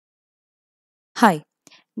Hi,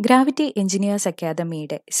 gravity engineers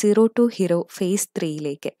അക്കാദമിയുടെ Zero2Hero face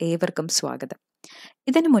 3യിലേക്ക് ഏവർക്കും സ്വാഗതം.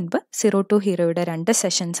 ഇതിനു മുൻപ് Zero2Heroയുടെ 2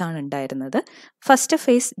 സെഷൻസ് ആണ് ഉണ്ടായിരുന്നത്. ഫസ്റ്റ്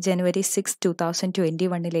ഫേസ് ജനുവരി 6,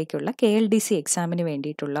 2021 KLDC എക്സാമിന്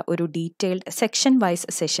വേണ്ടിയിട്ടുള്ള ഒരു ഡീറ്റെയിൽഡ് സെക്ഷൻ വൈസ്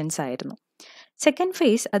സെഷൻസ് ആയിരുന്നു. സെക്കൻഡ്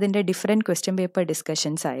ഫേസ് അതിൻ്റെ ഡിഫറെൻറ്റ് ക്വസ്റ്റ്യൻ പേപ്പർ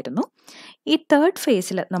ഡിസ്കഷൻസ് ആയിരുന്നു. ഈ തേർഡ്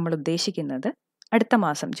ഫേസിൽ നമ്മൾ ഉദ്ദേശിക്കുന്നത് അടുത്ത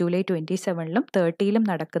മാസം ജൂലൈ 27-ലും 30-ലും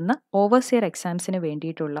നടക്കുന്ന ഓവർസിയർ എക്സാംസിന്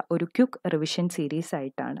വേണ്ടിയിട്ടുള്ള ഒരു ക്വിക്ക് റിവിഷൻ സീരീസ്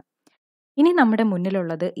ആയിട്ടാണ്. ഇനി നമ്മുടെ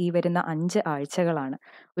മുന്നിലുള്ളത് ഈ വരുന്ന 5 ആഴ്ചകളാണ്.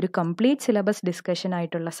 ഒരു കംപ്ലീറ്റ് സിലബസ് ഡിസ്കഷൻ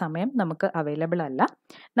ആയിട്ടുള്ള സമയം നമുക്ക് അവൈലബിൾ അല്ല.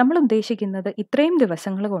 നമ്മൾ ഉദ്ദേശിക്കുന്നത് ഇത്രയും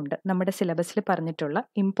ദിവസങ്ങൾ കൊണ്ട് നമ്മുടെ സിലബസിൽ പറഞ്ഞിട്ടുള്ള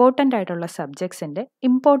ഇമ്പോർട്ടൻ്റ് ആയിട്ടുള്ള സബ്ജക്ട്സിൻ്റെ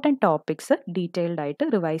ഇമ്പോർട്ടൻ്റ് ടോപ്പിക്സ് ഡീറ്റെയിൽഡ് ആയിട്ട്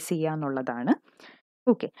റിവൈസ് ചെയ്യുക എന്നുള്ളതാണ്.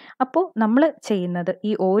 ഓക്കെ, അപ്പോൾ നമ്മൾ ചെയ്യുന്നത്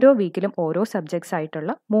ഈ ഓരോ വീക്കിലും ഓരോ സബ്ജക്ട്സ്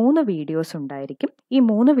ആയിട്ടുള്ള 3 വീഡിയോസ് ഉണ്ടായിരിക്കും. ഈ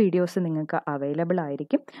 3 വീഡിയോസ് നിങ്ങൾക്ക് അവൈലബിൾ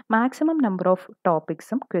ആയിരിക്കും. മാക്സിമം നമ്പർ ഓഫ്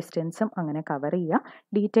ടോപ്പിക്സും ക്വസ്റ്റ്യൻസും അങ്ങനെ കവർ ചെയ്യുക.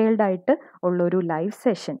 ഡീറ്റെയിൽഡ് ആയിട്ട് ഉള്ളൊരു ലൈവ്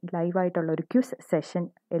സെഷൻ, ലൈവായിട്ടുള്ള ഒരു ക്വിസ് സെഷൻ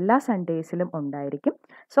എല്ലാ സൺഡേസിലും ഉണ്ടായിരിക്കും.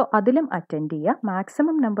 സോ അതിലും അറ്റൻഡ് ചെയ്യുക.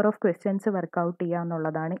 Maximum number of questions work out ചെയ്യുക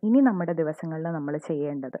എന്നുള്ളതാണ് ഇനി നമ്മുടെ ദിവസങ്ങളിൽ നമ്മൾ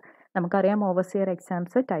ചെയ്യേണ്ടത്. നമുക്കറിയാം ഓവർസിയർ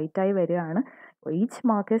എക്സാംസ് ടൈറ്റായി വരികയാണ്. Each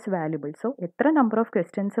mark is valuable. So എത്ര നമ്പർ ഓഫ്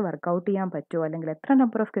ക്വസ്റ്റ്യൻസ് വർക്കൗട്ട് ചെയ്യാൻ പറ്റുമോ അല്ലെങ്കിൽ എത്ര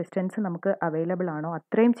നമ്പർ ഓഫ് ക്വസ്റ്റ്യൻസ് നമുക്ക് അവൈലബിൾ ആണോ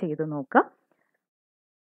അത്രയും ചെയ്ത് നോക്കുക.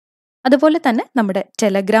 അതുപോലെ തന്നെ നമ്മുടെ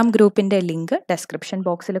ടെലഗ്രാം ഗ്രൂപ്പിൻ്റെ ലിങ്ക് ഡിസ്ക്രിപ്ഷൻ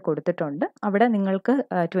ബോക്സിൽ കൊടുത്തിട്ടുണ്ട്. അവിടെ നിങ്ങൾക്ക്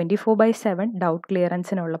 24/7 ഡൗട്ട്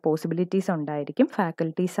ക്ലിയറൻസിനുള്ള പോസിബിലിറ്റീസ് ഉണ്ടായിരിക്കും.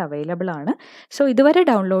 ഫാക്കൽറ്റീസ് അവൈലബിൾ ആണ്. സോ ഇതുവരെ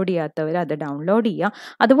ഡൗൺലോഡ് ചെയ്യാത്തവർ അത് ഡൗൺലോഡ് ചെയ്യുക.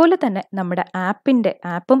 അതുപോലെ തന്നെ നമ്മുടെ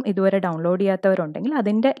ആപ്പും ഇതുവരെ ഡൗൺലോഡ് ചെയ്യാത്തവരുണ്ടെങ്കിൽ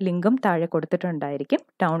അതിൻ്റെ ലിങ്കും താഴെ കൊടുത്തിട്ടുണ്ടായിരിക്കും.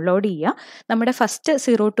 ഡൗൺലോഡ് ചെയ്യുക. നമ്മുടെ ഫസ്റ്റ്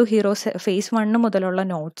Zero2Hero ഫേസ് 1 മുതലുള്ള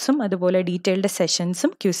നോട്ട്സും അതുപോലെ ഡീറ്റെയിൽഡ്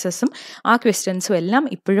സെഷൻസും ക്വിസസും ആ ക്വസ്റ്റ്യൻസും എല്ലാം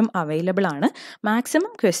ഇപ്പോഴും അവൈലബിൾ ആണ്.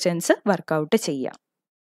 മാക്സിമം ക്വസ്റ്റ്യൻസ് വർക്കൗട്ട് ചെയ്യാം.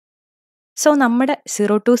 സോ നമ്മുടെ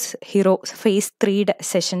Zero2Hero ഫേസ് 3യുടെ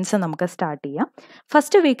സെഷൻസ് നമുക്ക് സ്റ്റാർട്ട് ചെയ്യാം.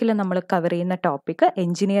 ഫസ്റ്റ് വീക്കിൽ നമ്മൾ കവർ ചെയ്യുന്ന ടോപ്പിക്ക്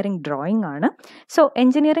എഞ്ചിനീയറിംഗ് ഡ്രോയിങ് ആണ്. സോ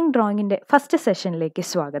എഞ്ചിനീയറിംഗ് ഡ്രോയിങ്ങിൻ്റെ ഫസ്റ്റ് സെഷനിലേക്ക്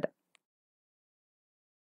സ്വാഗതം.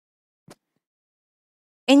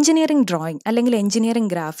 എഞ്ചിനീയറിംഗ് ഡ്രോയിങ് അല്ലെങ്കിൽ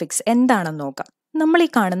എഞ്ചിനീയറിംഗ് ഗ്രാഫിക്സ് എന്താണെന്ന് നോക്കാം. നമ്മൾ ഈ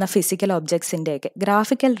കാണുന്ന physical ഒബ്ജക്ട്സിൻ്റെയൊക്കെ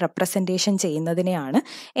graphical representation ചെയ്യുന്നതിനെയാണ്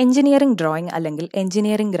engineering drawing അല്ലെങ്കിൽ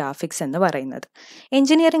എഞ്ചിനീയറിംഗ് ഗ്രാഫിക്സ് എന്ന് പറയുന്നത്.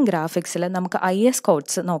 എഞ്ചിനീയറിംഗ് ഗ്രാഫിക്സിൽ നമുക്ക് IS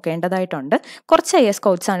കോഡ്സ് നോക്കേണ്ടതായിട്ടുണ്ട്. കുറച്ച് IS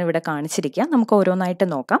കോഡ്സ് ആണ് ഇവിടെ കാണിച്ചിരിക്കുക. നമുക്ക് ഓരോന്നായിട്ട്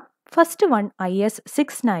നോക്കാം. ഫസ്റ്റ് വൺ IS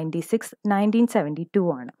 696 1972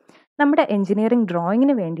 ആണ്. നമ്മുടെ എഞ്ചിനീയറിംഗ്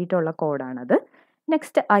ഡ്രോയിങ്ങിന് വേണ്ടിയിട്ടുള്ള കോഡാണത്.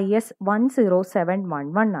 നെക്സ്റ്റ് IS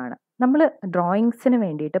 10711 ആണ്. നമ്മൾ ഡ്രോയിങ്സിന്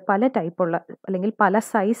വേണ്ടിയിട്ട് പല ടൈപ്പുള്ള അല്ലെങ്കിൽ പല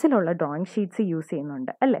സൈസിലുള്ള ഡ്രോയിങ് ഷീറ്റ്സ് യൂസ്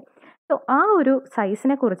ചെയ്യുന്നുണ്ട് അല്ലേ. സോ ആ ഒരു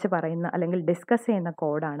സൈസിനെ കുറിച്ച് പറയുന്ന അല്ലെങ്കിൽ ഡിസ്കസ് ചെയ്യുന്ന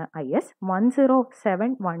കോഡാണ് IS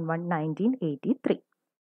 10711 1983.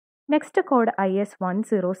 നെക്സ്റ്റ് കോഡ് IS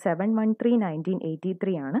 10713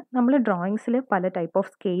 1983 ആണ്. നമ്മൾ ഡ്രോയിങ്സിൽ പല ടൈപ്പ്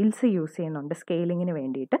ഓഫ് സ്കെയിൽസ് യൂസ് ചെയ്യുന്നുണ്ട് സ്കെയിലിങ്ങിന്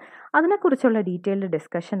വേണ്ടിയിട്ട്. അതിനെക്കുറിച്ചുള്ള ഡീറ്റെയിൽഡ്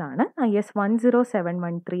ഡിസ്കഷനാണ് IS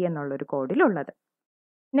 10713 എന്നുള്ളൊരു കോഡിലുള്ളത്.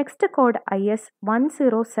 നെക്സ്റ്റ് കോഡ് IS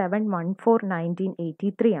 10714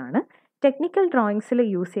 1983 ആണ്. ടെക്നിക്കൽ ഡ്രോയിങ്സിൽ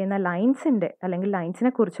യൂസ് ചെയ്യുന്ന ലൈൻസിൻ്റെ അല്ലെങ്കിൽ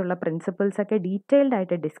ലൈൻസിനെ കുറിച്ചുള്ള പ്രിൻസിപ്പിൾസ് ഒക്കെ ഡീറ്റെയിൽഡ്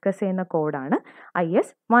ആയിട്ട് ഡിസ്കസ് ചെയ്യുന്ന കോഡാണ് IS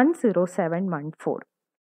 10714.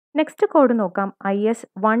 നെക്സ്റ്റ് കോഡ് നോക്കാം. IS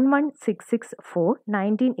 11664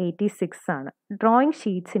 1986 ആണ്. ഡ്രോയിങ്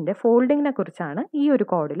ഷീറ്റ്സിൻ്റെ ഫോൾഡിങ്ങിനെ കുറിച്ചാണ് ഈ ഒരു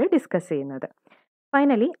കോഡിൽ ഡിസ്കസ് ചെയ്യുന്നത്.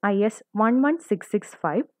 ഫൈനലി IS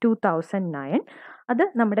 11665 2009 അത്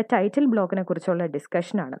നമ്മുടെ ടൈറ്റിൽ ബ്ലോക്കിനെ കുറിച്ചുള്ള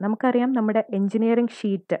ഡിസ്കഷനാണ്. നമുക്കറിയാം നമ്മുടെ എഞ്ചിനീയറിംഗ്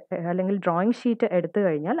ഷീറ്റ് അല്ലെങ്കിൽ ഡ്രോയിങ് ഷീറ്റ് എടുത്തു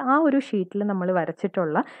കഴിഞ്ഞാൽ ആ ഒരു ഷീറ്റിൽ നമ്മൾ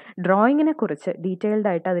വരച്ചിട്ടുള്ള ഡ്രോയിങ്ങിനെ കുറിച്ച് ഡീറ്റെയിൽഡ്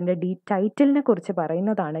ആയിട്ട് അതിൻ്റെ ടൈറ്റിലിനെ കുറിച്ച്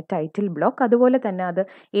പറയുന്നതാണ് ടൈറ്റിൽ ബ്ലോക്ക്. അതുപോലെ തന്നെ അത്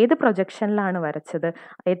ഏത് പ്രൊജക്ഷനിലാണ് വരച്ചത്,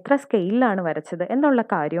 എത്ര സ്കെയിലാണ് വരച്ചത് എന്നുള്ള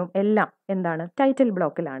കാര്യവും എല്ലാം എന്താണ് ടൈറ്റിൽ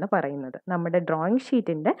ബ്ലോക്കിലാണ് പറയുന്നത്. നമ്മുടെ ഡ്രോയിങ്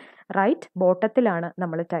ഷീറ്റിൻ്റെ റൈറ്റ് ബോട്ടത്തിലാണ്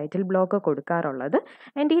നമ്മൾ ടൈറ്റിൽ ബ്ലോക്ക് കൊടുക്കാറുള്ളത്.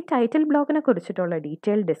 ആൻഡ് ഈ ടൈറ്റിൽ ബ്ലോക്കിനെ കുറിച്ചിട്ടുള്ള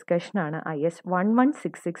ഡീറ്റെയിൽ ഡിസ്കഷനാണ് IS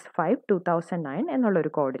 11665 2009 എന്നുള്ളൊരു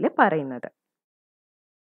കോഡിൽ പറയുന്നത്.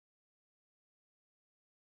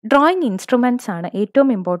 ഡ്രോയിങ് ഇൻസ്ട്രുമെൻറ്റ്സ് ആണ് ഏറ്റവും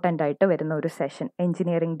ഇമ്പോർട്ടൻ്റ് ആയിട്ട് വരുന്ന ഒരു session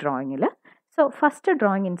engineering ഡ്രോയിങ്ങിൽ. So first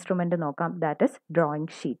drawing instrument നോക്കാം. That is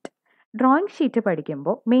drawing sheet. Drawing sheet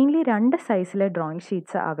പഠിക്കുമ്പോൾ മെയിൻലി 2 സൈസിലെ ഡ്രോയിങ്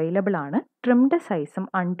ഷീറ്റ്സ് അവൈലബിൾ ആണ്. ട്രിംഡ് സൈസും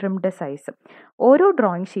അൺട്രിംഡ് സൈസും. ഓരോ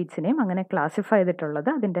ഡ്രോയിങ് ഷീറ്റ്സിനെയും അങ്ങനെ ക്ലാസിഫൈ ചെയ്തിട്ടുള്ളത്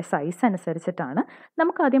അതിൻ്റെ സൈസ് അനുസരിച്ചിട്ടാണ്.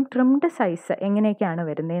 നമുക്ക് ആദ്യം ട്രിംഡ് സൈസ് എങ്ങനെയൊക്കെയാണ്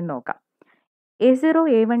വരുന്നതെന്ന് നോക്കാം. A0,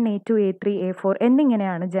 A1, A2, A3, A4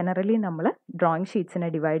 എന്നിങ്ങനെയാണ് ജനറലി നമ്മൾ ഡ്രോയിങ് ഷീറ്റ്സിനെ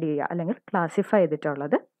ഡിവൈഡ് ചെയ്യുക അല്ലെങ്കിൽ ക്ലാസിഫൈ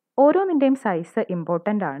ചെയ്തിട്ടുള്ളത്. ഓരോന്നിൻ്റെയും സൈസ്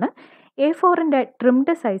ഇമ്പോർട്ടൻ്റ് ആണ്. A4ൻ്റെ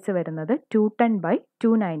ട്രിംഡ് സൈസ് വരുന്നത്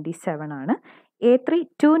 210/297 ആണ്. A3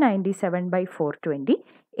 297/420,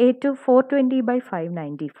 A2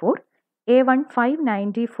 420/594, A1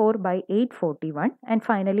 594/841 and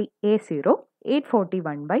finally A0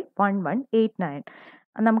 841/1189.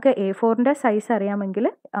 നമുക്ക് A4ൻ്റെ സൈസ് അറിയാമെങ്കിൽ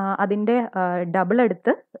അതിൻ്റെ ഡബിൾ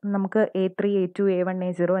എടുത്ത് നമുക്ക് A3, A2, A1,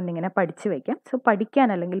 A0 എന്നിങ്ങനെ പഠിച്ചു വയ്ക്കാം. സോ പഠിക്കാൻ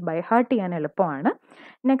അല്ലെങ്കിൽ ബൈഹാർട്ട് ചെയ്യാൻ എളുപ്പമാണ്.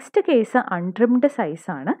 നെക്സ്റ്റ് കേസ് അൺട്രിംഡ്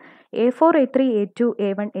സൈസാണ്. A4, A3, A2,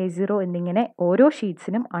 A1, A0 എന്നിങ്ങനെ ഓരോ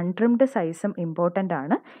ഷീറ്റ്സിനും അൺട്രിംഡ് സൈസും ഇമ്പോർട്ടൻ്റ്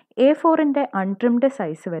ആണ്. A4ൻ്റെ അൺട്രിംഡ്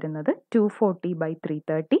സൈസ് വരുന്നത്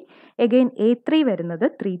 240/330. എഗെയിൻ A3 വരുന്നത്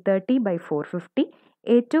 330/450,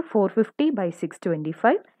 A2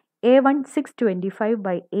 450/625, A1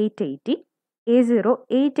 625/880, A0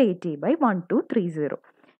 880/1230.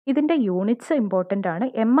 ഇതിൻ്റെ യൂണിറ്റ്സ് ഇമ്പോർട്ടൻ്റ് ആണ്.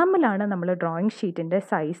 MM-ലാണ് നമ്മൾ ഡ്രോയിങ് ഷീറ്റിൻ്റെ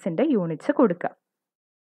സൈസിൻ്റെ യൂണിറ്റ്സ് കൊടുക്കുക.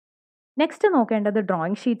 നെക്സ്റ്റ് നോക്കേണ്ടത്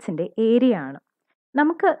ഡ്രോയിങ് ഷീറ്റ്സിൻ്റെ ഏരിയ ആണ്.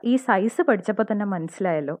 നമുക്ക് ഈ സൈസ് പഠിച്ചപ്പോൾ തന്നെ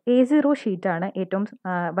മനസ്സിലായല്ലോ, A0 ഷീറ്റാണ് ഏറ്റവും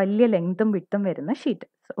വലിയ ലെങ്തും വിട്ടും വരുന്ന ഷീറ്റ്.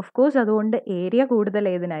 ഓഫ് കോഴ്സ് അതുകൊണ്ട് ഏരിയ കൂടുതൽ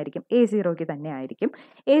ഏതിനായിരിക്കും? A0ക്ക് തന്നെ ആയിരിക്കും.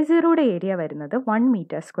 A0യുടെ ഏരിയ വരുന്നത് 1 m²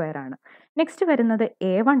 ആണ്. നെക്സ്റ്റ് വരുന്നത്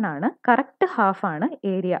A1 ആണ്. കറക്റ്റ് ഹാഫ് ആണ്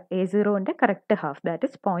area. A0ൻ്റെ correct half, that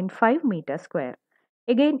is 0.5 m².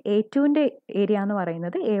 Again A2ൻ്റെ area എന്ന്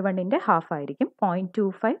പറയുന്നത് A1ൻ്റെ ഹാഫ് ആയിരിക്കും,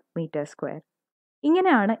 0.25 m².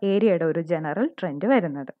 ഇങ്ങനെയാണ് ഏരിയയുടെ ഒരു ജനറൽ ട്രെൻഡ്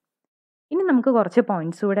വരുന്നത്. ഇനി നമുക്ക് കുറച്ച്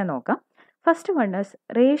പോയിന്റ്സ് കൂടെ നോക്കാം. First one is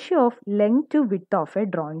ratio of length to width of A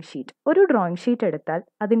drawing sheet. ഒരു ഡ്രോയിങ് ഷീറ്റ് എടുത്താൽ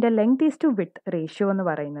അതിൻ്റെ length is to width ratio എന്ന്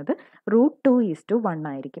പറയുന്നത് √2:1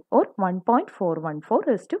 ആയിരിക്കും, ഓർ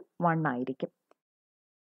 1.414:1 ആയിരിക്കും.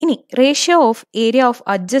 ഇനി ratio of area of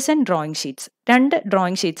adjacent drawing sheets. രണ്ട്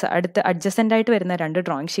ഡ്രോയിങ് ഷീറ്റ്സ് അടുത്ത് അഡ്ജസൻ്റ് ആയിട്ട് വരുന്ന രണ്ട്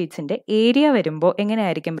ഡ്രോയിങ് ഷീറ്റ്സിൻ്റെ ഏരിയ വരുമ്പോൾ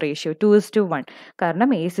എങ്ങനെയായിരിക്കും റേഷ്യോ? 2:1. കാരണം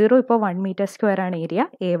A0 ഇപ്പോൾ 1 m² ആണ് ഏരിയ,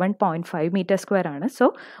 A1 0.5 m² ആണ്. സോ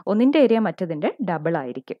ഒന്നിൻ്റെ ഏരിയ മറ്റതിൻ്റെ ഡബിൾ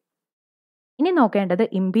ആയിരിക്കും. ഇനി നോക്കേണ്ടത്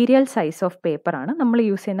ഇമ്പീരിയൽ സൈസ് ഓഫ് പേപ്പർ ആണ്. നമ്മൾ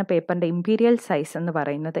യൂസ് ചെയ്യുന്ന പേപ്പറിൻ്റെ ഇമ്പീരിയൽ സൈസ് എന്ന്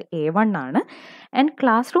പറയുന്നത് A1 ആണ്. ആൻഡ്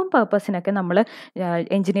ക്ലാസ് റൂം പർപ്പസിനൊക്കെ നമ്മൾ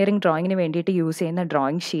എഞ്ചിനീയറിംഗ് ഡ്രോയിങ്ങിന് വേണ്ടിയിട്ട് യൂസ് ചെയ്യുന്ന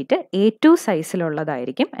ഡ്രോയിങ് ഷീറ്റ് A2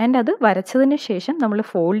 സൈസിലുള്ളതായിരിക്കും. ആൻഡ് അത് വരച്ചതിന് ശേഷം നമ്മൾ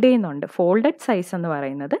ഫോൾഡ് ചെയ്യുന്നുണ്ട്. ഫോൾഡഡ് സൈസ് എന്ന്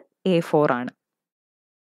പറയുന്നത് A4 ആണ്.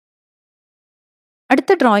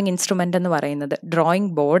 അടുത്ത ഡ്രോയിങ് ഇൻസ്ട്രുമെൻ്റ് എന്ന് പറയുന്നത്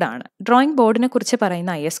ഡ്രോയിങ് ബോർഡാണ്. ഡ്രോയിങ് ബോർഡിനെ കുറിച്ച്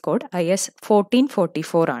പറയുന്ന IS കോഡ് IS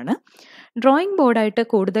 1444 ആണ്. ഡ്രോയിങ് ബോർഡായിട്ട്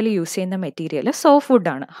കൂടുതൽ യൂസ് ചെയ്യുന്ന മെറ്റീരിയൽ സോഫ്റ്റ്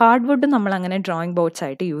വുഡാണ്. ഹാർഡ് വുഡ് നമ്മൾ അങ്ങനെ ഡ്രോയിങ് ബോർഡ്സ്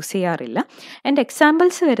ആയിട്ട് യൂസ് ചെയ്യാറില്ല. ആൻഡ്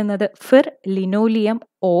എക്സാമ്പിൾസ് വരുന്നത് ഫിർ, ലിനോലിയം,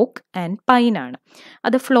 ഓക്ക് ആൻഡ് പൈൻ ആണ്.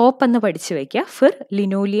 അത് ഫ്ലോപ്പ് എന്ന് പഠിച്ചു വയ്ക്കുക. ഫിർ,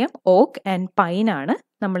 ലിനോലിയം, ഓക്ക് ആൻഡ് പൈൻ ആണ്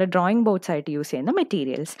നമ്മൾ ഡ്രോയിങ് ബോർഡ്സ് ആയിട്ട് യൂസ് ചെയ്യുന്ന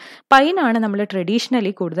മെറ്റീരിയൽസ്. പൈൻ ആണ് നമ്മൾ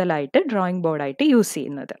ട്രഡീഷണലി കൂടുതലായിട്ട് ഡ്രോയിങ് ബോർഡായിട്ട് യൂസ്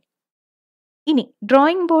ചെയ്യുന്നത്. ഇനി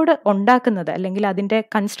ഡ്രോയിങ് ബോർഡ് ഉണ്ടാക്കുന്നത് അല്ലെങ്കിൽ അതിൻ്റെ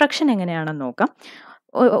കൺസ്ട്രക്ഷൻ എങ്ങനെയാണെന്ന് നോക്കാം.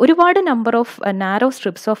 ഒരുപാട് number of narrow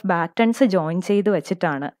strips of battens join ചെയ്ത്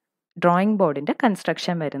വെച്ചിട്ടാണ് ഡ്രോയിങ് ബോർഡിൻ്റെ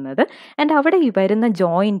കൺസ്ട്രക്ഷൻ വരുന്നത്. ആൻഡ് അവിടെ ഈ വരുന്ന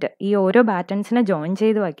ജോയിൻറ്റ്, ഈ ഓരോ ബാറ്റൺസിനെ ജോയിൻ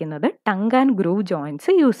ചെയ്ത് വയ്ക്കുന്നത് tongue and groove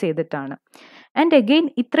joints use ചെയ്തിട്ടാണ്. ആൻഡ് എഗെയിൻ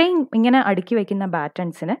ഇത്രയും ഇങ്ങനെ അടുക്കി വയ്ക്കുന്ന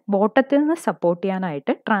ബാറ്റൺസിന് ബോട്ടത്തിൽ നിന്ന് സപ്പോർട്ട്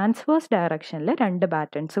ചെയ്യാനായിട്ട് ട്രാൻസ്വേഴ്സ് ഡയറക്ഷനിൽ 2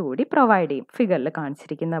 ബാറ്റൺസ് കൂടി പ്രൊവൈഡ് ചെയ്യും, ഫിഗറിൽ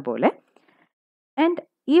കാണിച്ചിരിക്കുന്ന പോലെ. ആൻഡ്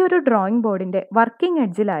ഈ ഒരു ഡ്രോയിങ് ബോർഡിൻ്റെ വർക്കിംഗ്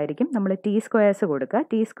എഡ്ജിലായിരിക്കും നമ്മൾ T-സ്ക്വയർസ് കൊടുക്കുക.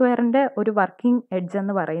 T-സ്ക്വയറിൻ്റെ ഒരു വർക്കിംഗ് എഡ്ജ്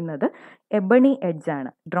എന്ന് പറയുന്നത് എബണി എഡ്ജാണ്.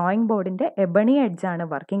 ഡ്രോയിങ് ബോർഡിൻ്റെ എബണി എഡ്ജാണ്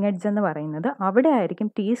വർക്കിംഗ് എഡ്ജ് എന്ന് പറയുന്നത്. അവിടെ ആയിരിക്കും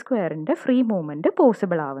T-സ്ക്വയറിൻ്റെ ഫ്രീ മൂവ്മെൻറ്റ്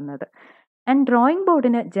പോസിബിൾ ആവുന്നത്. ആൻഡ് ഡ്രോയിങ്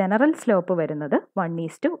ബോർഡിന് ജനറൽ സ്ലോപ്പ് വരുന്നത്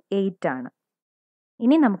 1:8 ആണ്.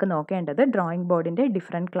 ഇനി നമുക്ക് നോക്കേണ്ടത് ഡ്രോയിങ് ബോർഡിൻ്റെ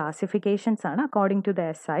ഡിഫറെൻറ്റ് ക്ലാസിഫിക്കേഷൻസ് ആണ് അക്കോർഡിംഗ് ടു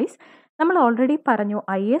ദയർ സൈസ്. നമ്മൾ ഓൾറെഡി പറഞ്ഞു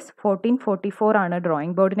IS 1444 ആണ്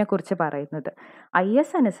ഡ്രോയിങ് ബോർഡിനെ കുറിച്ച് പറയുന്നത്. IS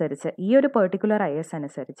അനുസരിച്ച്, ഈ ഒരു പെർട്ടിക്കുലർ IS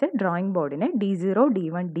അനുസരിച്ച് drawing ബോർഡിനെ D0,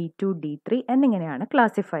 D1, D2, D3 എന്നിങ്ങനെയാണ്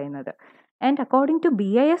ക്ലാസിഫൈ ചെയ്യുന്നത്. And according to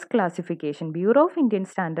BIS classification, bureau of Indian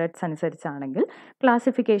standards അനുസരിച്ചാണെങ്കിൽ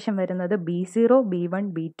classification വരുന്നത് B0, B1,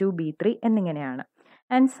 B2, B3 എന്നിങ്ങനെയാണ്.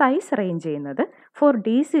 ആൻഡ് സൈസ് റേഞ്ച് ചെയ്യുന്നത് four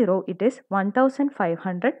D0 it is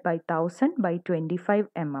 1500/1000/25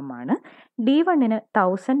 mm ആണ്. D1ന്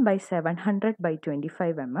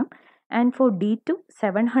 1000/700/25 mm. And four D2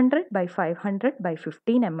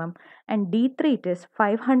 700/500/15 mm. And D3 it is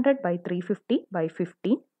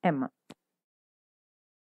 500/350/15 mm.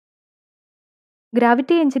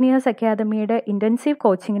 Gravity engineers അക്കാദമിയുടെ intensive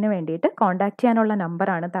കോച്ചിങ്ങിന് വേണ്ടിയിട്ട് contact ചെയ്യാനുള്ള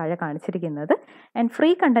നമ്പറാണ് താഴെ കാണിച്ചിരിക്കുന്നത്. ആൻഡ് ഫ്രീ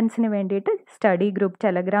കണ്ടൻസിന് വേണ്ടിയിട്ട് സ്റ്റഡി ഗ്രൂപ്പ്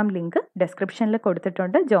ടെലഗ്രാം ലിങ്ക് ഡിസ്ക്രിപ്ഷനിൽ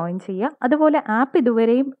കൊടുത്തിട്ടുണ്ട്, ജോയിൻ ചെയ്യുക. അതുപോലെ ആപ്പ്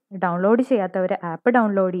ഇതുവരെയും ഡൗൺലോഡ് ചെയ്യാത്തവർ ആപ്പ്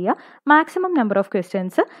ഡൗൺലോഡ് ചെയ്യുക. Maximum number of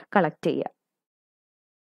questions collect ചെയ്യുക.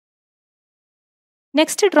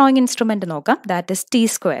 നെക്സ്റ്റ് ഡ്രോയിങ് ഇൻസ്ട്രുമെൻ്റ് നോക്കാം, ദാറ്റ് ഇസ്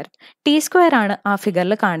T-സ്ക്വയർ. T-സ്ക്വയർ ആണ് ആ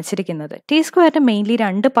ഫിഗറിൽ കാണിച്ചിരിക്കുന്നത്. T-സ്ക്വയറിന് മെയിൻലി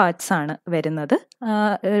 2 പാർട്സ് ആണ് വരുന്നത്,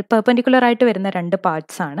 പെർപെൻഡിക്കുലർ ആയിട്ട് വരുന്ന 2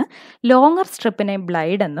 പാർട്സ് ആണ്. ലോങ്ങർ സ്ട്രിപ്പിനെ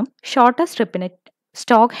ബ്ലൈഡ് എന്നും ഷോർട്ടർ സ്ട്രിപ്പിനെ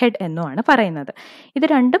സ്റ്റോക്ക് ഹെഡ് എന്നുമാണ് പറയുന്നത്. ഇത്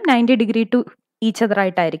രണ്ടും 90 ഡിഗ്രി ടു ഈച്ച് അതർ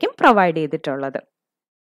ആയിട്ടായിരിക്കും പ്രൊവൈഡ് ചെയ്തിട്ടുള്ളത്.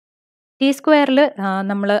 ടി സ്ക്വയറിൽ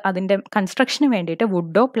നമ്മൾ അതിൻ്റെ കൺസ്ട്രക്ഷന് വേണ്ടിയിട്ട്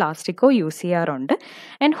വുഡോ പ്ലാസ്റ്റിക്കോ യൂസ് ചെയ്യാറുണ്ട്.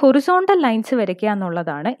 ആൻഡ് ഹൊറിസോണ്ടൽ ലൈൻസ് വരയ്ക്കുക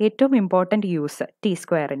എന്നുള്ളതാണ് ഏറ്റവും ഇമ്പോർട്ടൻറ്റ് യൂസ് ടി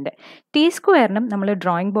സ്ക്വയറിൻ്റെ. ടി സ്ക്വയറിനും നമ്മൾ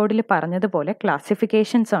ഡ്രോയിങ് ബോർഡിൽ പറഞ്ഞതുപോലെ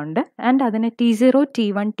ക്ലാസിഫിക്കേഷൻസ് ഉണ്ട്. ആൻഡ് അതിന് T0,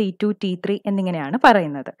 T1, T2, T3 എന്നിങ്ങനെയാണ്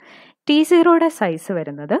പറയുന്നത്. T0യുടെ സൈസ്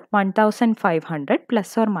വരുന്നത് 1500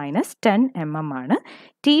 ± 10 mm ആണ്.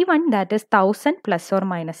 T1 that is 1000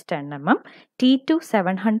 ± 10 mm, T2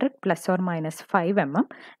 700 ± 5 mm,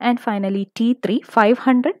 and finally T3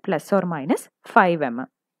 500 ± 5 mm.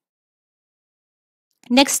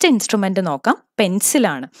 Next instrument നോക്കാം,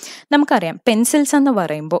 പെൻസിലാണ്. നമുക്കറിയാം പെൻസിൽസ് എന്ന്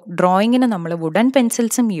പറയുമ്പോൾ ഡ്രോയിങ്ങിന് നമ്മൾ വുഡൻ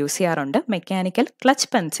പെൻസിൽസും യൂസ് ചെയ്യാറുണ്ട്, മെക്കാനിക്കൽ ക്ലച്ച്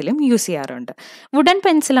പെൻസിലും യൂസ് ചെയ്യാറുണ്ട്. വുഡൻ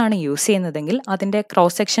പെൻസിലാണ് യൂസ് ചെയ്യുന്നതെങ്കിൽ അതിൻ്റെ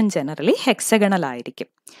ക്രോസ് സെക്ഷൻ ജനറലി ഹെക്സഗണൽ ആയിരിക്കും.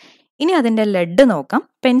 ഇനി അതിൻ്റെ ലെഡ് നോക്കാം.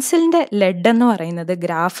 പെൻസിലിൻ്റെ ലെഡ് എന്ന് പറയുന്നത്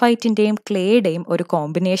ഗ്രാഫൈറ്റിൻ്റെയും ക്ലേയുടെയും ഒരു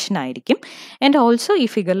കോമ്പിനേഷൻ ആയിരിക്കും. ആൻഡ് ഓൾസോ ഈ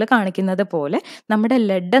ഫിഗറിൽ കാണിക്കുന്നത് പോലെ നമ്മുടെ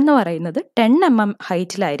ലെഡ് എന്ന് പറയുന്നത് 10 mm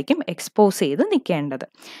ഹൈറ്റിലായിരിക്കും എക്സ്പോസ് ചെയ്ത് നിൽക്കേണ്ടത്.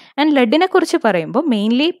 ആൻഡ് ലെഡിനെ കുറിച്ച് പറയുമ്പോൾ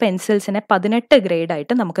മെയിൻലി പെൻസിൽസിനെ 18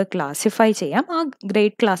 ഗ്രേഡായിട്ട് നമുക്ക് ക്ലാസിഫൈ ചെയ്യാം. ആ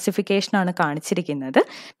ഗ്രേഡ് ക്ലാസിഫിക്കേഷനാണ് കാണിച്ചിരിക്കുന്നത്.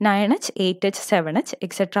 9H, 8H, 7H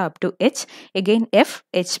etcetera up to H, again F,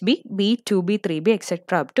 HB, B, 2B, 3B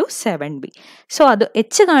etcetera up to 7B. So അത്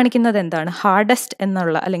H കാണിക്കുന്നത് എന്താണ്? ഹാർഡസ്റ്റ് എന്നുള്ള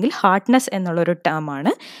അല്ലെങ്കിൽ ഹാർഡ്നെസ് എന്നുള്ളൊരു ടേം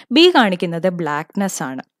ആണ്. ബി കാണിക്കുന്നത് ബ്ലാക്ക്നെസ്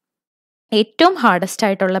ആണ്. ഏറ്റവും ഹാർഡസ്റ്റ്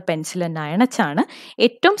ആയിട്ടുള്ള പെൻസിൽ 9H ആണ്.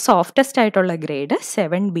 ഏറ്റവും സോഫ്റ്റസ്റ്റ് ആയിട്ടുള്ള ഗ്രേഡ്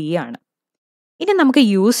 7B ആണ്. ഇനി നമുക്ക്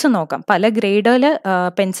യൂസ് നോക്കാം. പല ഗ്രേഡിൽ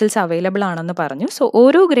പെൻസിൽസ് അവൈലബിൾ ആണെന്ന് പറഞ്ഞു. സോ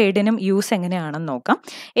ഓരോ ഗ്രേഡിനും യൂസ് എങ്ങനെയാണെന്ന് നോക്കാം.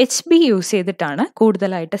 HB യൂസ് ചെയ്തിട്ടാണ്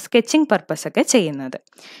സ്കെച്ചിങ് പർപ്പസ് ഒക്കെ ചെയ്യുന്നത്.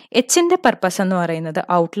 എച്ചിൻ്റെ പർപ്പസ് എന്ന് പറയുന്നത്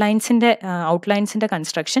ഔട്ട്ലൈൻസിൻ്റെ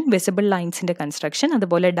കൺസ്ട്രക്ഷൻ, വിസിബിൾ ലൈൻസിൻ്റെ കൺസ്ട്രക്ഷൻ,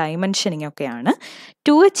 അതുപോലെ ഡയമെൻഷനിങ് ഒക്കെയാണ്.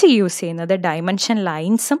 2H യൂസ് ചെയ്യുന്നത് dimension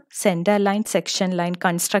ലൈൻസും centre line, section line,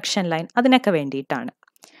 construction line അതിനൊക്കെ വേണ്ടിയിട്ടാണ്.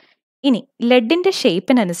 ഇനി ലെഡിൻ്റെ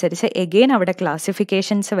ഷേപ്പിനനുസരിച്ച് എഗെയിൻ അവിടെ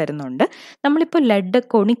ക്ലാസിഫിക്കേഷൻസ് വരുന്നുണ്ട്. നമ്മളിപ്പോൾ ലെഡ്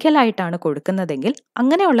കൊണിക്കലായിട്ടാണ് കൊടുക്കുന്നതെങ്കിൽ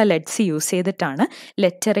അങ്ങനെയുള്ള ലെഡ്സ് യൂസ് ചെയ്തിട്ടാണ്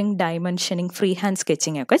lettering, dimensioning, free hand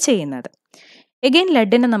sketching ഒക്കെ ചെയ്യുന്നത്. എഗെയിൻ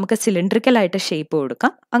ലെഡിന് നമുക്ക് സിലിണ്ട്രിക്കലായിട്ട് ഷേപ്പ്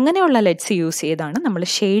കൊടുക്കാം. അങ്ങനെയുള്ള ലെഡ്സ് യൂസ് ചെയ്താണ് നമ്മൾ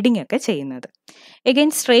ഷെയ്ഡിങ് ഒക്കെ ചെയ്യുന്നത്.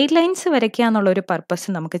 എഗെയിൻ സ്ട്രെയിറ്റ് ലൈൻസ് വരയ്ക്കുക എന്നുള്ളൊരു പർപ്പസ്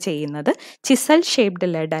നമുക്ക് ചെയ്യുന്നത് ചിസൽ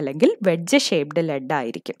ഷേപ്ഡ് ലെഡ് അല്ലെങ്കിൽ വെഡ്ജ് ഷേപ്ഡ് ലെഡ്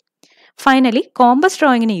ആയിരിക്കും. ഫൈനലി കോമ്പസ്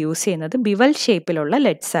ഡ്രോയിങ്ങിന് യൂസ് ചെയ്യുന്നത് ബിവൽ ഷേപ്പിലുള്ള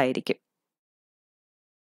ലെഡ്സ് ആയിരിക്കും.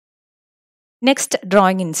 Next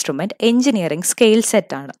drawing instrument engineering scale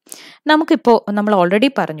set ആണ്. നമ്മൾ ഓൾറെഡി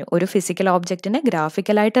പറഞ്ഞു, ഒരു ഫിസിക്കൽ ഓബ്ജക്റ്റിനെ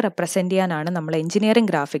ഗ്രാഫിക്കലായിട്ട് റെപ്രസെൻറ്റ് ചെയ്യാനാണ് നമ്മൾ എഞ്ചിനീയറിംഗ്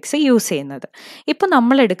ഗ്രാഫിക്സ് യൂസ് ചെയ്യുന്നത്. ഇപ്പോൾ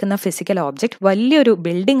നമ്മൾ എടുക്കുന്ന ഫിസിക്കൽ ഓബ്ജക്റ്റ് വലിയൊരു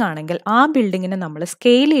ബിൽഡിംഗ് ആണെങ്കിൽ ആ ബിൽഡിങ്ങിനെ നമ്മൾ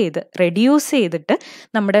സ്കെയിൽ ചെയ്ത് റെഡ്യൂസ് ചെയ്തിട്ട്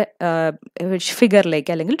നമ്മുടെ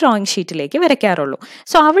ഫിഗറിലേക്ക് അല്ലെങ്കിൽ ഡ്രോയിങ് ഷീറ്റിലേക്ക് വരയ്ക്കാറുള്ളൂ.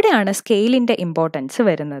 സോ അവിടെയാണ് സ്കെയിലിൻ്റെ ഇമ്പോർട്ടൻസ്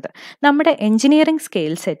വരുന്നത്. നമ്മുടെ engineering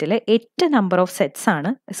scale settle 8 number of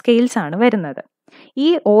scales ആണ് വരുന്നത്. ഈ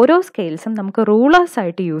ഓരോ സ്കെയിൽസും നമുക്ക് റൂളേഴ്സ്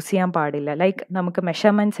ആയിട്ട് യൂസ് ചെയ്യാൻ പാടില്ല. ലൈക്ക് നമുക്ക്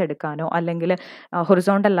മെഷർമെൻറ്റ്സ് എടുക്കാനോ അല്ലെങ്കിൽ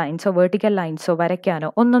ഹൊറിസോണ്ടൽ ലൈൻസോ വെർട്ടിക്കൽ ലൈൻസോ വരയ്ക്കാനോ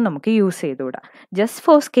ഒന്നും നമുക്ക് യൂസ് ചെയ്തുകൂടാ. ജസ്റ്റ്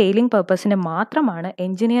ഫോർ സ്കെയിലിംഗ് പർപ്പസിന് മാത്രമാണ്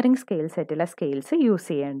എഞ്ചിനീയറിംഗ് സ്കെയിൽ സെറ്റിലെ സ്കെയിൽസ് യൂസ്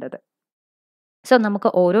ചെയ്യേണ്ടത്. സോ നമുക്ക്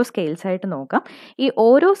ഓരോ സ്കെയിൽസ് ആയിട്ട് നോക്കാം. ഈ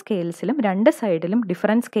ഓരോ സ്കെയിൽസിലും 2 സൈഡിലും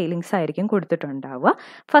ഡിഫറെൻറ്റ് സ്കെയിലിങ്സ് ആയിരിക്കും കൊടുത്തിട്ടുണ്ടാവുക.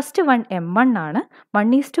 ഫസ്റ്റ് വൺ M1 ആണ്.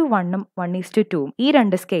 1:1 1:2 ഈ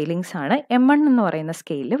 2 സ്കെയിലിങ്സ് ആണ് M1 എന്ന് പറയുന്ന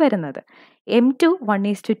സ്കെയിലിൽ വരുന്നത്. M2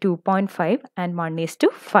 1:2.5 and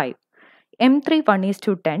 1:5. M3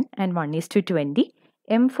 1:10 and 1:20.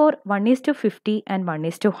 M4 1:50 and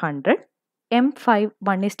 1:100. M5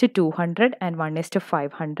 1:200 and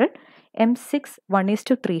 1:500. M6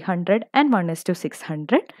 1:300 and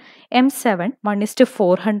 1:600. M7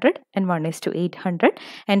 1:400 and 1:800.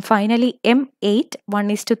 And finally M8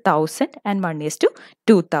 1:1000 and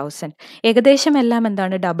 1:2000. ഏകദേശം എല്ലാം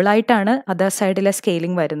എന്താണ് ഡബിൾ ആയിട്ടാണ് അതർ സൈഡിലെ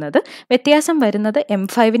സ്കെയിലിംഗ് വരുന്നത്. വ്യത്യാസം വരുന്നത്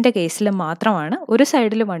M5ൻ്റെ കേസിൽ മാത്രമാണ്. ഒരു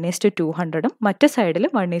സൈഡിൽ 1:200 മറ്റു സൈഡിൽ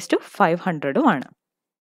 1:500 ആണ്.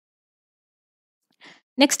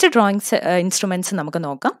 നെക്സ്റ്റ് ഡ്രോയിങ് ഇൻസ്ട്രുമെൻറ്റ്സ് നമുക്ക്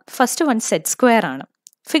നോക്കാം. ഫസ്റ്റ് വൺ സെറ്റ് സ്ക്വയർ ആണ്.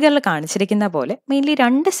 ഫിഗറിൽ കാണിച്ചിരിക്കുന്ന പോലെ മെയിൻലി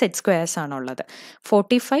 2 സെറ്റ് സ്ക്വയർസ് ആണുള്ളത്.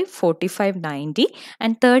 45, 45, 90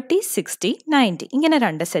 ആൻഡ് 30, 60, 90 ഇങ്ങനെ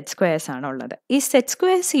 2 സെറ്റ് സ്ക്വയർസ് ആണുള്ളത്. ഈ സെറ്റ്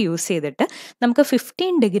സ്ക്വയർസ് യൂസ് ചെയ്തിട്ട് നമുക്ക്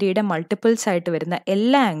 15 ഡിഗ്രിയുടെ മൾട്ടിപ്പിൾസ് ആയിട്ട് വരുന്ന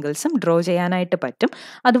എല്ലാ ആംഗിൾസും ഡ്രോ ചെയ്യാനായിട്ട് പറ്റും.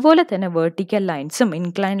 അതുപോലെ തന്നെ വെർട്ടിക്കൽ ലൈൻസും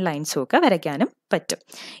ഇൻക്ലൈൻ ലൈൻസും ഒക്കെ വരയ്ക്കാനും പറ്റും.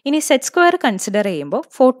 ഇനി സെറ്റ് സ്ക്വയർ കൺസിഡർ ചെയ്യുമ്പോൾ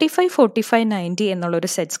 45, 45, 90 എന്നുള്ളൊരു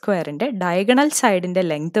സെറ്റ് സ്ക്വയറിൻ്റെ ഡയഗണൽ സൈഡിൻ്റെ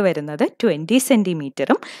ലെങ്ത് വരുന്നത് 20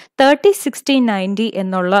 സെൻറ്റിമീറ്ററും 30, 60, 90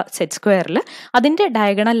 എന്നുള്ള സെറ്റ് സ്ക്വയറിൽ അതിൻ്റെ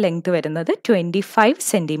ഡയഗണൽ ലെങ്ത് വരുന്നത് 25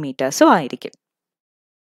 സെൻറ്റിമീറ്റേഴ്സും ആയിരിക്കും.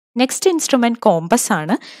 നെക്സ്റ്റ് ഇൻസ്ട്രുമെൻറ്റ് കോമ്പസ്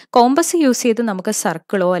ആണ്. കോമ്പസ് യൂസ് ചെയ്ത് നമുക്ക്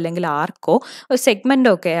സർക്കിളോ അല്ലെങ്കിൽ ആർക്കോ ഒരു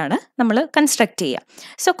സെഗ്മെൻറ്റോ ഒക്കെയാണ് നമ്മൾ കൺസ്ട്രക്ട് ചെയ്യുക.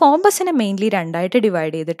 സോ കോമ്പസിനെ മെയിൻലി രണ്ടായിട്ട്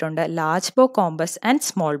ഡിവൈഡ് ചെയ്തിട്ടുണ്ട്, ലാർജ് ബോ കോമ്പസ് ആൻഡ്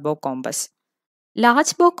സ്മോൾ ബോ കോമ്പസ്.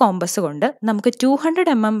 ലാർജ് ബോ കോമ്പസ് കൊണ്ട് നമുക്ക്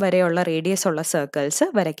 200 mm വരെയുള്ള റേഡിയസ് ഉള്ള സർക്കിൾസ്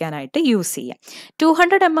വരയ്ക്കാനായിട്ട് യൂസ് ചെയ്യാം.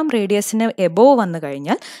 200 mm റേഡിയസിന് എബോവ് വന്നു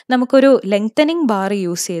കഴിഞ്ഞാൽ നമുക്കൊരു ലെങ്തനിങ് ബാർ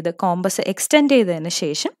യൂസ് ചെയ്ത് കോമ്പസ് എക്സ്റ്റെൻഡ് ചെയ്തതിന്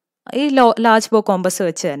ശേഷം ഈ ലാർജ് ബോ കോമ്പസ്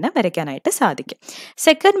വെച്ച് തന്നെ വരയ്ക്കാനായിട്ട് സാധിക്കും.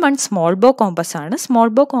 സെക്കൻഡ് വൺ സ്മോൾ ബോ കോമ്പസ് ആണ്. സ്മോൾ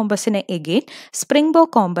ബോ കോമ്പസിനെ എഗെയിൻ സ്പ്രിംഗ് ബോ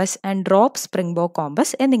കോമ്പസ് ആൻഡ് ഡ്രോപ്പ് സ്പ്രിംഗ് ബോ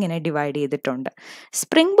കോമ്പസ് എന്നിങ്ങനെ ഡിവൈഡ് ചെയ്തിട്ടുണ്ട്.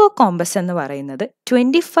 സ്പ്രിംഗ് ബോ കോമ്പസ് എന്ന് പറയുന്നത്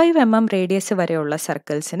 25 mm റേഡിയസ് വരെയുള്ള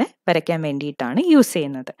സർക്കിൾസിനെ വരയ്ക്കാൻ വേണ്ടിയിട്ടാണ് യൂസ്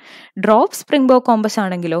ചെയ്യുന്നത്. ഡ്രോപ്പ് സ്പ്രിംഗ് ബോ കോമ്പസ്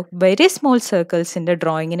ആണെങ്കിലോ വെരി സ്മോൾ സർക്കിൾസിന്റെ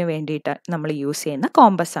ഡ്രോയിങ്ങിന് വേണ്ടിയിട്ട് നമ്മൾ യൂസ് ചെയ്യുന്ന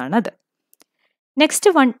കോമ്പസ് ആണത്. നെക്സ്റ്റ്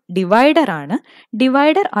വൺ ഡിവൈഡർ ആണ്.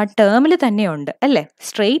 ഡിവൈഡർ ആ ടേമിൽ തന്നെയുണ്ട് അല്ലേ.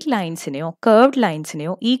 Straight ലൈൻസിനെയോ curved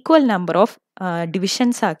ലൈൻസിനെയോ equal number of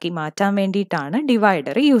divisions ആക്കി മാറ്റാൻ വേണ്ടിയിട്ടാണ്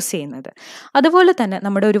ഡിവൈഡർ യൂസ് ചെയ്യുന്നത്. അതുപോലെ തന്നെ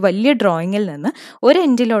നമ്മുടെ ഒരു വലിയ ഡ്രോയിങ്ങിൽ നിന്ന് ഒരു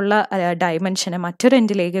എൻഡിലുള്ള ഡയമെൻഷനെ മറ്റൊരു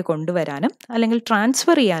എൻഡിലേക്ക് കൊണ്ടുവരാനും അല്ലെങ്കിൽ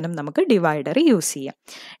ട്രാൻസ്ഫർ ചെയ്യാനും നമുക്ക് ഡിവൈഡർ യൂസ് ചെയ്യാം.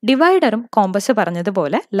 ഡിവൈഡറും കോമ്പസ്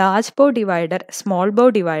പറഞ്ഞതുപോലെ ലാർജ് ബോ ഡിവൈഡർ, സ്മോൾ ബോ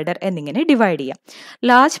ഡിവൈഡർ എന്നിങ്ങനെ ഡിവൈഡ് ചെയ്യാം.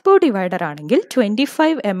 ലാർജ് ബോ ഡിവൈഡർ ആണെങ്കിൽ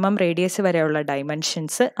 25 mm റേഡിയസ് വരെയുള്ള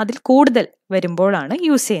ഡയമെൻഷൻസ് അതിൽ കൂടുതൽ വരുമ്പോഴാണ്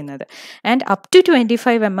യൂസ് ചെയ്യുന്നത്. ആൻഡ് അപ് ടു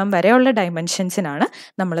 25 mm വരെയുള്ള ഡയമെൻഷൻസിനാണ്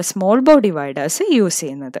നമ്മൾ സ്മോൾ ബോ ഡിവൈഡേഴ്സ് യൂസ്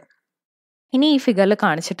ചെയ്യുന്നത്. ഇനി ഈ ഫിഗറിൽ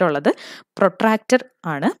കാണിച്ചിട്ടുള്ളത് പ്രൊട്രാക്ടർ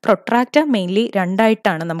ആണ്. പ്രൊട്രാക്ടർ മെയിൻലി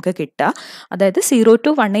രണ്ടായിട്ടാണ് നമുക്ക് കിട്ടുക. അതായത് 0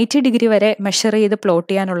 to 180 ഡിഗ്രി വരെ മെഷർ ചെയ്ത് പ്ലോട്ട്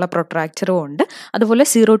ചെയ്യാനുള്ള പ്രൊട്രാക്ടറും ഉണ്ട്. അതുപോലെ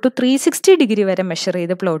 0 to 360 ഡിഗ്രി വരെ മെഷർ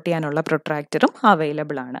ചെയ്ത് പ്ലോട്ട് ചെയ്യാനുള്ള പ്രൊട്രാക്ടറും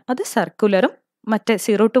അവൈലബിൾ ആണ്. അത് സർക്കുലറും മറ്റേ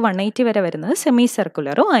 0 to 180 വരെ വരുന്നത് സെമി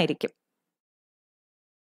സർക്കുലറും ആയിരിക്കും.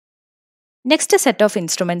 നെക്സ്റ്റ് സെറ്റ് ഓഫ്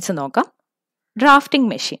ഇൻസ്ട്രുമെന്റ്സ് നോക്കാം. Drafting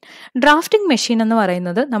machine. ഡ്രാഫ്റ്റിംഗ് മെഷീൻ എന്ന്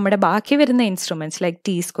പറയുന്നത് നമ്മുടെ ബാക്കി വരുന്ന instruments like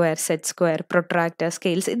T square, set square, protractor,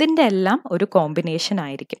 scales ഇതിൻ്റെ എല്ലാം ഒരു കോമ്പിനേഷൻ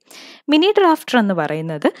ആയിരിക്കും. മിനി ഡ്രാഫ്റ്റർ എന്ന്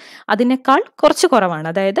പറയുന്നത് അതിനേക്കാൾ കുറച്ച് കുറവാണ്.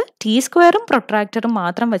 അതായത് ടി സ്ക്വയറും പ്രൊട്രാക്ടറും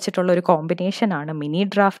മാത്രം വെച്ചിട്ടുള്ള ഒരു കോമ്പിനേഷൻ ആണ് മിനി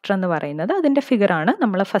ഡ്രാഫ്റ്റർ എന്ന് പറയുന്നത്. അതിൻ്റെ ഫിഗറാണ്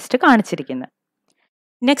നമ്മൾ ഫസ്റ്റ് കാണിച്ചിരിക്കുന്നത്.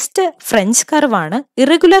 നെക്സ്റ്റ് ഫ്രഞ്ച് കർവ് ആണ്.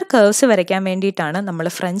 ഇറഗുലർ കർവ്സ് വരയ്ക്കാൻ വേണ്ടിയിട്ടാണ് നമ്മൾ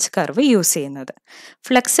ഫ്രഞ്ച് കർവ് യൂസ് ചെയ്യുന്നത്.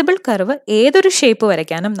 ഫ്ലെക്സിബിൾ കർവ് ഏതൊരു ഷേപ്പ്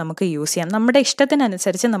വരയ്ക്കാനും നമുക്ക് യൂസ് ചെയ്യാം. നമ്മുടെ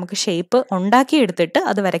ഇഷ്ടത്തിനനുസരിച്ച് നമുക്ക് ഷേപ്പ് ഉണ്ടാക്കിയെടുത്തിട്ട്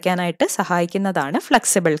അത് വരയ്ക്കാനായിട്ട് സഹായിക്കുന്നതാണ്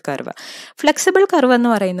ഫ്ലെക്സിബിൾ കർവ്. ഫ്ലെക്സിബിൾ കർവ്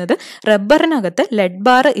എന്ന് പറയുന്നത് റബ്ബറിനകത്ത് ലെഡ്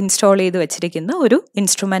ബാർ ഇൻസ്റ്റാൾ ചെയ്ത് വെച്ചിരിക്കുന്ന ഒരു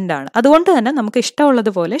ഇൻസ്ട്രുമെൻ്റ് ആണ്. അതുകൊണ്ട് തന്നെ നമുക്ക്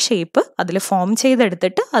ഇഷ്ടമുള്ളതുപോലെ ഷേപ്പ് അതിൽ ഫോം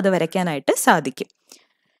ചെയ്തെടുത്തിട്ട് അത് വരയ്ക്കാനായിട്ട് സാധിക്കും.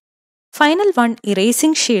 ഫൈനൽ വൺ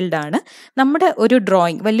ഇറേസിംഗ് ഷീൽഡ് ആണ്. നമ്മുടെ ഒരു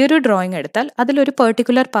ഡ്രോയിങ്, വലിയൊരു ഡ്രോയിങ് എടുത്താൽ അതിലൊരു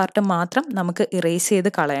പെർട്ടിക്കുലർ പാർട്ട് മാത്രം നമുക്ക് ഇറേസ് ചെയ്ത്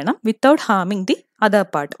കളയണം വിത്തൗട്ട് ഹാമിങ് ദി അതർ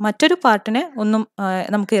പാർട്ട്. മറ്റൊരു പാർട്ടിനെ ഒന്നും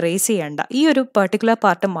നമുക്ക് ഇറേസ് ചെയ്യേണ്ട. ഈ ഒരു പെർട്ടിക്കുലർ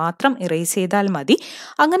പാർട്ട് മാത്രം ഇറേസ് ചെയ്താൽ മതി.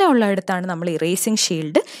 അങ്ങനെയുള്ളിടത്താണ് നമ്മൾ ഇറേസിംഗ്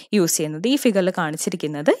ഷീൽഡ് യൂസ് ചെയ്യുന്നത്. ഈ ഫിഗറിൽ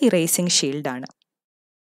കാണിച്ചിരിക്കുന്നത് ഇറേസിംഗ് ഷീൽഡാണ്.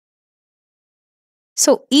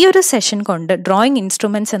 സോ ഈ ഒരു സെഷൻ കൊണ്ട് ഡ്രോയിങ്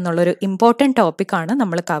ഇൻസ്ട്രുമെൻറ്റ്സ് എന്നുള്ളൊരു ഇമ്പോർട്ടൻറ്റ് ടോപ്പിക്കാണ്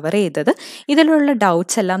നമ്മൾ കവർ ചെയ്തത്. ഇതിലുള്ള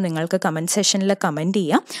ഡൗട്ട്സ് എല്ലാം നിങ്ങൾക്ക് കമൻറ്റ് സെഷനിൽ കമൻറ്റ്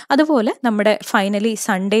ചെയ്യാം. അതുപോലെ നമ്മുടെ ഫൈനലി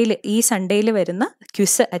ഈ സൺഡേയിൽ വരുന്ന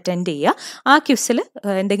ക്വിസ് അറ്റൻഡ് ചെയ്യുക. ആ ക്വിസിൽ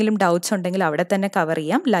എന്തെങ്കിലും ഡൗട്ട്സ് ഉണ്ടെങ്കിൽ അവിടെ തന്നെ കവർ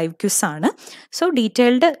ചെയ്യാം. ലൈവ് ക്വിസ് ആണ്. സോ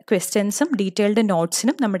ഡീറ്റെയിൽഡ് ക്വസ്റ്റ്യൻസും ഡീറ്റെയിൽഡ്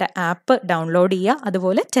നോട്ട്സിനും നമ്മുടെ ആപ്പ് ഡൗൺലോഡ് ചെയ്യുക.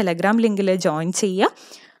 അതുപോലെ ടെലഗ്രാം ലിങ്കിൽ ജോയിൻ ചെയ്യുക.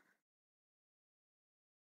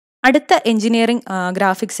 അടുത്ത എഞ്ചിനീയറിംഗ്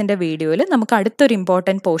ഗ്രാഫിക്സിൻ്റെ വീഡിയോയിൽ നമുക്ക് അടുത്തൊരു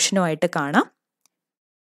ഇമ്പോർട്ടൻറ്റ് പോർഷനുമായിട്ട് കാണാം.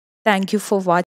 Thank you for watching.